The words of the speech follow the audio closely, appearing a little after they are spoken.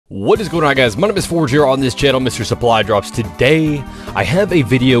What is going on, guys? My name is Forge here on this channel, Mr. Supply Drops. Today, I have a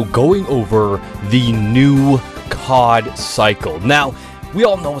video going over the new COD cycle. Now, we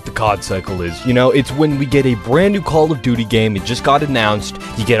all know what the COD cycle is. You know, it's when we get a brand new Call of Duty game. It just got announced.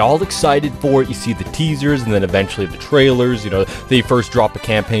 You get all excited for it. You see the teasers and then eventually the trailers. You know, they first drop a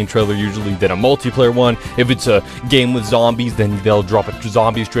campaign trailer, usually then a multiplayer one. If it's a game with zombies, then they'll drop a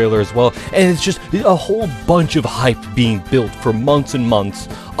zombies trailer as well. And it's just a whole bunch of hype being built for months and months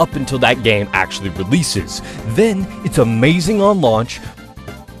up until that game actually releases. Then it's amazing on launch.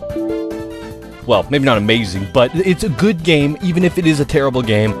 Well, maybe not amazing, but it's a good game, even if it is a terrible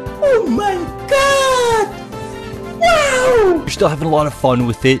game. Oh my god! Wow! You're still having a lot of fun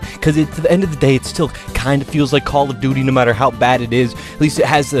with it, because at the end of the day, it still kind of feels like Call of Duty, no matter how bad it is. At least it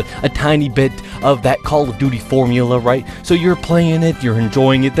has a tiny bit of that Call of Duty formula, right? So you're playing it, you're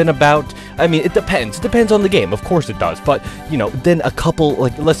enjoying it, then I mean, it depends. It depends on the game, of course it does. But, you know, then a couple,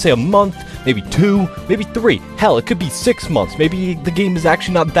 like, let's say a month, maybe 2, maybe 3. Hell, it could be 6 months. Maybe the game is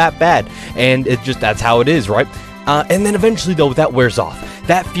actually not that bad. And it just, that's how it is, right? And then eventually, though, that wears off.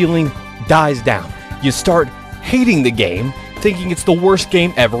 That feeling dies down. You start hating the game, thinking it's the worst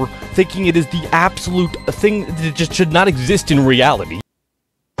game ever, thinking it is the absolute thing that just should not exist in reality.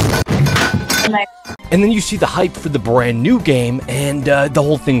 And then you see the hype for the brand new game, and the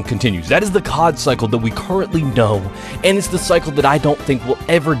whole thing continues. That is the COD cycle that we currently know, and it's the cycle that I don't think will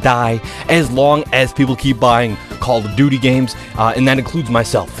ever die as long as people keep buying Call of Duty games, and that includes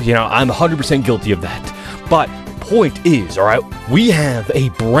myself. You know, I'm 100% guilty of that. But point is, alright, we have a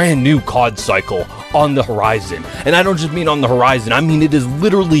brand new COD cycle on the horizon. And I don't just mean on the horizon, I mean it is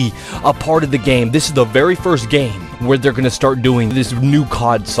literally a part of the game. This is the very first game where they're going to start doing this new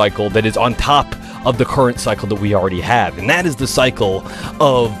COD cycle that is on top of the current cycle that we already have. And that is the cycle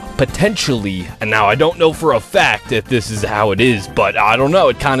of potentially, and now I don't know for a fact if this is how it is, but I don't know,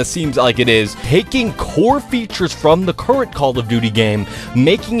 it kind of seems like it is, taking core features from the current Call of Duty game,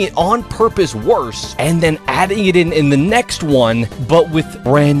 making it on purpose worse, and then adding it in the next one, but with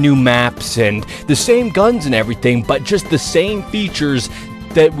brand new maps and the same guns and everything, but just the same features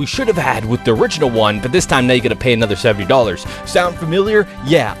that we should have had with the original one, but this time now you gotta pay another $70. Sound familiar?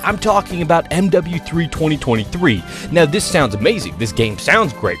 Yeah, I'm talking about MW3 2023. Now this sounds amazing. This game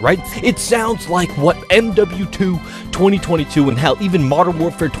sounds great, right? It sounds like what MW2 2022 and hell, even Modern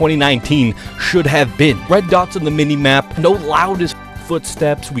Warfare 2019 should have been. Red dots on the mini-map, no loudest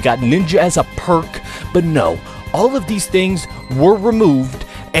footsteps, we got ninja as a perk, but no. All of these things were removed,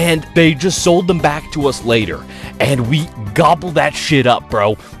 and they just sold them back to us later. And we gobble that shit up,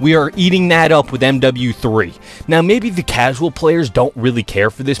 bro. We are eating that up with MW3. Now, maybe the casual players don't really care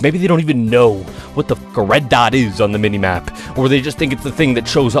for this. Maybe they don't even know what the fuck a red dot is on the minimap. Or they just think it's the thing that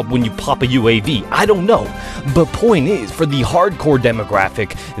shows up when you pop a UAV. I don't know. But point is, for the hardcore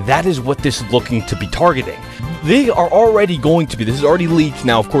demographic, that is what this is looking to be targeting. They are already going to be, this is already leaked.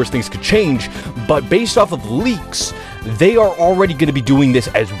 Now, of course, things could change. But based off of leaks, they are already going to be doing this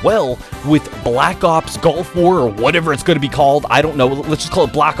as well with Black Ops Gulf War or whatever it's going to be called. I don't know. Let's just call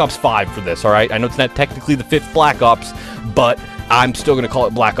it Black Ops 5 for this, all right? I know it's not technically the 5th Black Ops, but I'm still going to call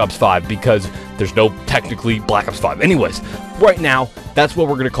it Black Ops 5 because there's no technically Black Ops 5. Anyways, right now, that's what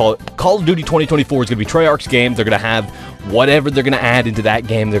we're going to call it. Call of Duty 2024 is going to be Treyarch's game. They're going to have whatever they're going to add into that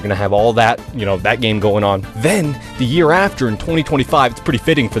game. They're going to have all that, you know, that game going on. Then, the year after, in 2025, it's pretty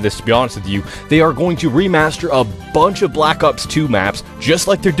fitting for this, to be honest with you, they are going to remaster a bunch of Black Ops 2 maps, just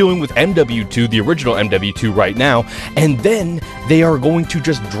like they're doing with MW2, the original MW2 right now, and then they are going to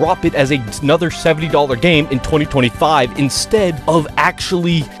just drop it as another $70 game in 2025 instead of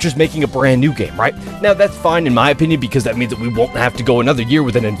actually just making a brand new game, right? Now, that's fine in my opinion, because that means that we won't have to go another year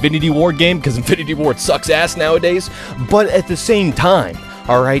with an Infinity War game, because Infinity War sucks ass nowadays. But at the same time,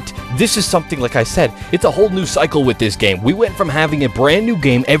 alright, this is something, like I said, it's a whole new cycle with this game. We went from having a brand new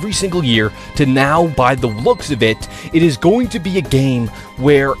game every single year to now, by the looks of it, it is going to be a game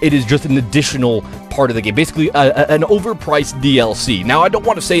where it is just an additional part of the game, basically an overpriced DLC. Now, I don't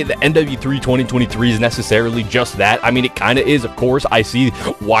want to say that MW3 2023 is necessarily just that. I mean, it kind of is, of course. I see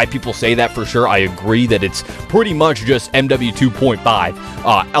why people say that for sure. I agree that it's pretty much just MW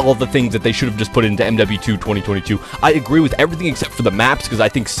 2.5. All the things that they should have just put into MW2 2022. I agree with everything except for the maps, because I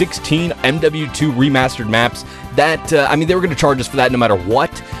think 16 MW2 remastered maps, that, I mean, they were going to charge us for that no matter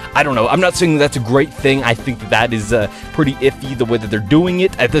what. I don't know. I'm not saying that's a great thing. I think that is pretty iffy the way that they're doing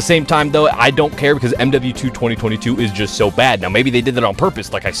it. At the same time, though, I don't care because MW2 2022 is just so bad. Now, maybe they did that on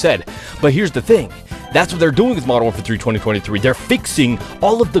purpose, like I said. But here's the thing. That's what they're doing with Modern Warfare 3 2023. They're fixing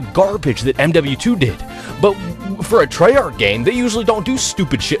all of the garbage that MW2 did. But for a Treyarch game, they usually don't do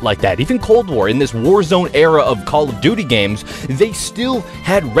stupid shit like that. Even Cold War, in this Warzone era of Call of Duty games, they still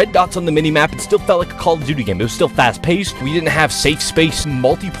had red dots on the minimap. It still felt like a Call of Duty game. It was still fast-paced. We didn't have safe space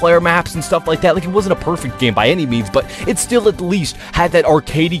multiplayer maps and stuff like that. Like, it wasn't a perfect game by any means, but it still at least had that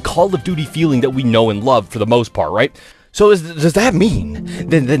arcadey Call of Duty feeling that we know and love for the most part, right? So does that mean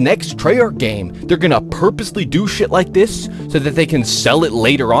that the next Treyarch game, they're gonna purposely do shit like this so that they can sell it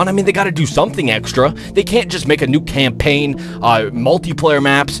later on? I mean, they gotta do something extra. They can't just make a new campaign, multiplayer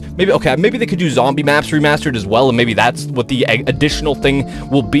maps. Maybe they could do zombie maps remastered as well, and maybe that's what the additional thing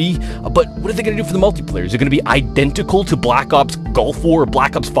will be. But what are they gonna do for the multiplayer? Is it gonna be identical to Black Ops Gulf War or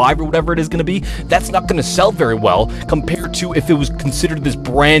Black Ops 5 or whatever it is gonna be? That's not gonna sell very well compared to if it was considered this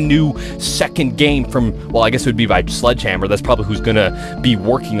brand new second game from, well, I guess it would be by Sledgehammer. That's probably who's gonna be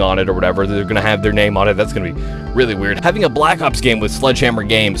working on it or whatever. They're gonna have their name on it. That's gonna be really weird. Having a Black Ops game with Sledgehammer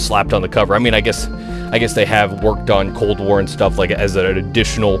Games slapped on the cover. I mean, I guess they have worked on Cold War and stuff like as an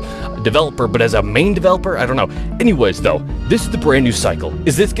additional developer, but as a main developer, I don't know. Anyways, though, this is the brand new cycle.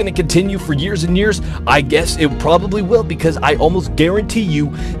 Is this going to continue for years and years? I guess it probably will, because I almost guarantee you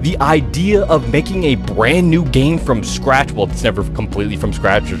the idea of making a brand new game from scratch, well, it's never completely from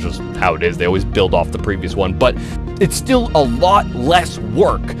scratch, it's just how it is. They always build off the previous one, but it's still a lot less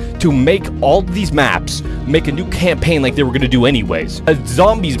work to make all these maps, make a new campaign like they were going to do anyways. A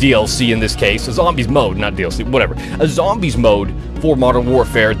zombies DLC in this case, a zombies mode, not DLC, whatever. A zombies mode for Modern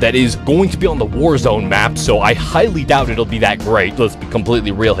Warfare that is going to be on the Warzone map, so I highly doubt it'll be that great. Let's be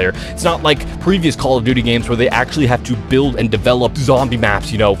completely real here. It's not like previous Call of Duty games where they actually have to build and develop zombie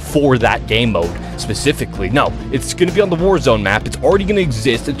maps, you know, for that game mode specifically. No, it's going to be on the Warzone map. It's already going to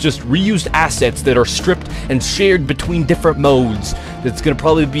exist. It's just reused assets that are stripped and shared between different modes. It's going to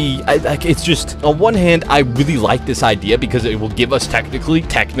probably be, it's just, on one hand, I really like this idea because it will give us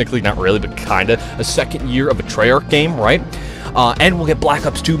technically, not really, but kinda, a second year of a Treyarch game, right? And we'll get Black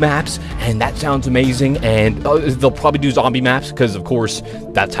Ops 2 maps, and that sounds amazing, and they'll probably do zombie maps, because of course,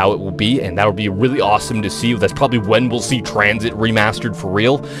 that's how it will be, and that would be really awesome to see. That's probably when we'll see Transit remastered for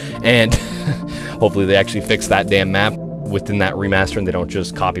real, and hopefully they actually fix that damn map within that remaster and they don't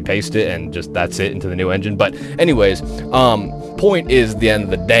just copy paste it and just that's it into the new engine. But anyways, point is, the end of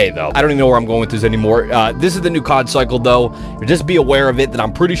the day though, I don't even know where I'm going with this anymore. This is the new COD cycle though. Just be aware of it, that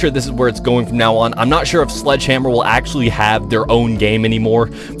I'm pretty sure this is where it's going from now on. I'm not sure if Sledgehammer will actually have their own game anymore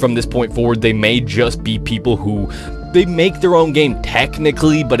from this point forward. They may just be people who they make their own game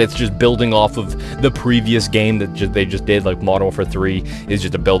technically, but it's just building off of the previous game that they just did. Like Modern Warfare 3 is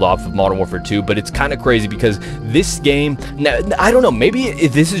just a build off of Modern Warfare 2, but it's kind of crazy because this game, now, I don't know, maybe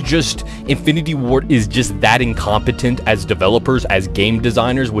this is just Infinity Ward is just that incompetent as developers, as game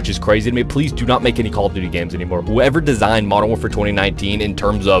designers, which is crazy to me. Please do not make any Call of Duty games anymore. Whoever designed Modern Warfare 2019 in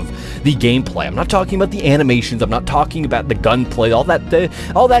terms of the gameplay, I'm not talking about the animations, I'm not talking about the gunplay, all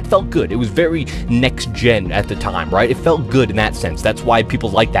that felt good. It was very next gen at the time, right? It felt good in that sense. That's why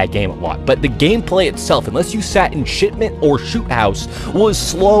people like that game a lot. But the gameplay itself, unless you sat in Shipment or Shoot House, was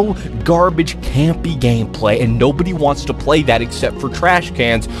slow, garbage, campy gameplay, and nobody wants to play that except for trash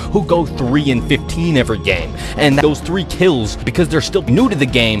cans who go 3 and 15 every game. And those 3 kills, because they're still new to the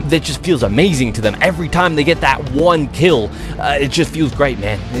game, that just feels amazing to them. Every time they get that one kill, it just feels great,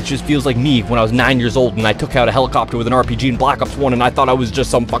 man. It just feels like me when I was 9 years old and I took out a helicopter with an RPG in Black Ops 1 and I thought I was just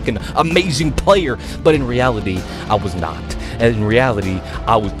some fucking amazing player, but in reality, I was not. And in reality,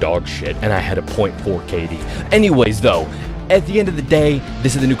 I was dog shit, and I had a .4 KD. Anyways, though, at the end of the day,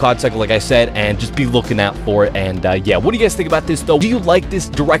 this is the new COD cycle, like I said, and just be looking out for it. And yeah, what do you guys think about this, though? Do you like this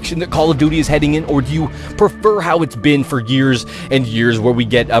direction that Call of Duty is heading in, or do you prefer how it's been for years and years, where we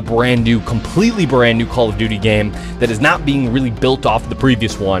get a brand new, completely brand new Call of Duty game that is not being really built off the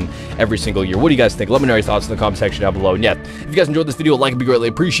previous one every single year? What do you guys think? Let me know your thoughts in the comment section down below. And yeah, if you guys enjoyed this video, a like would be greatly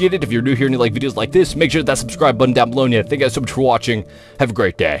appreciated. If you're new here and you like videos like this, make sure to hit that subscribe button down below. And yeah, thank you guys so much for watching. Have a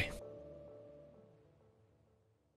great day.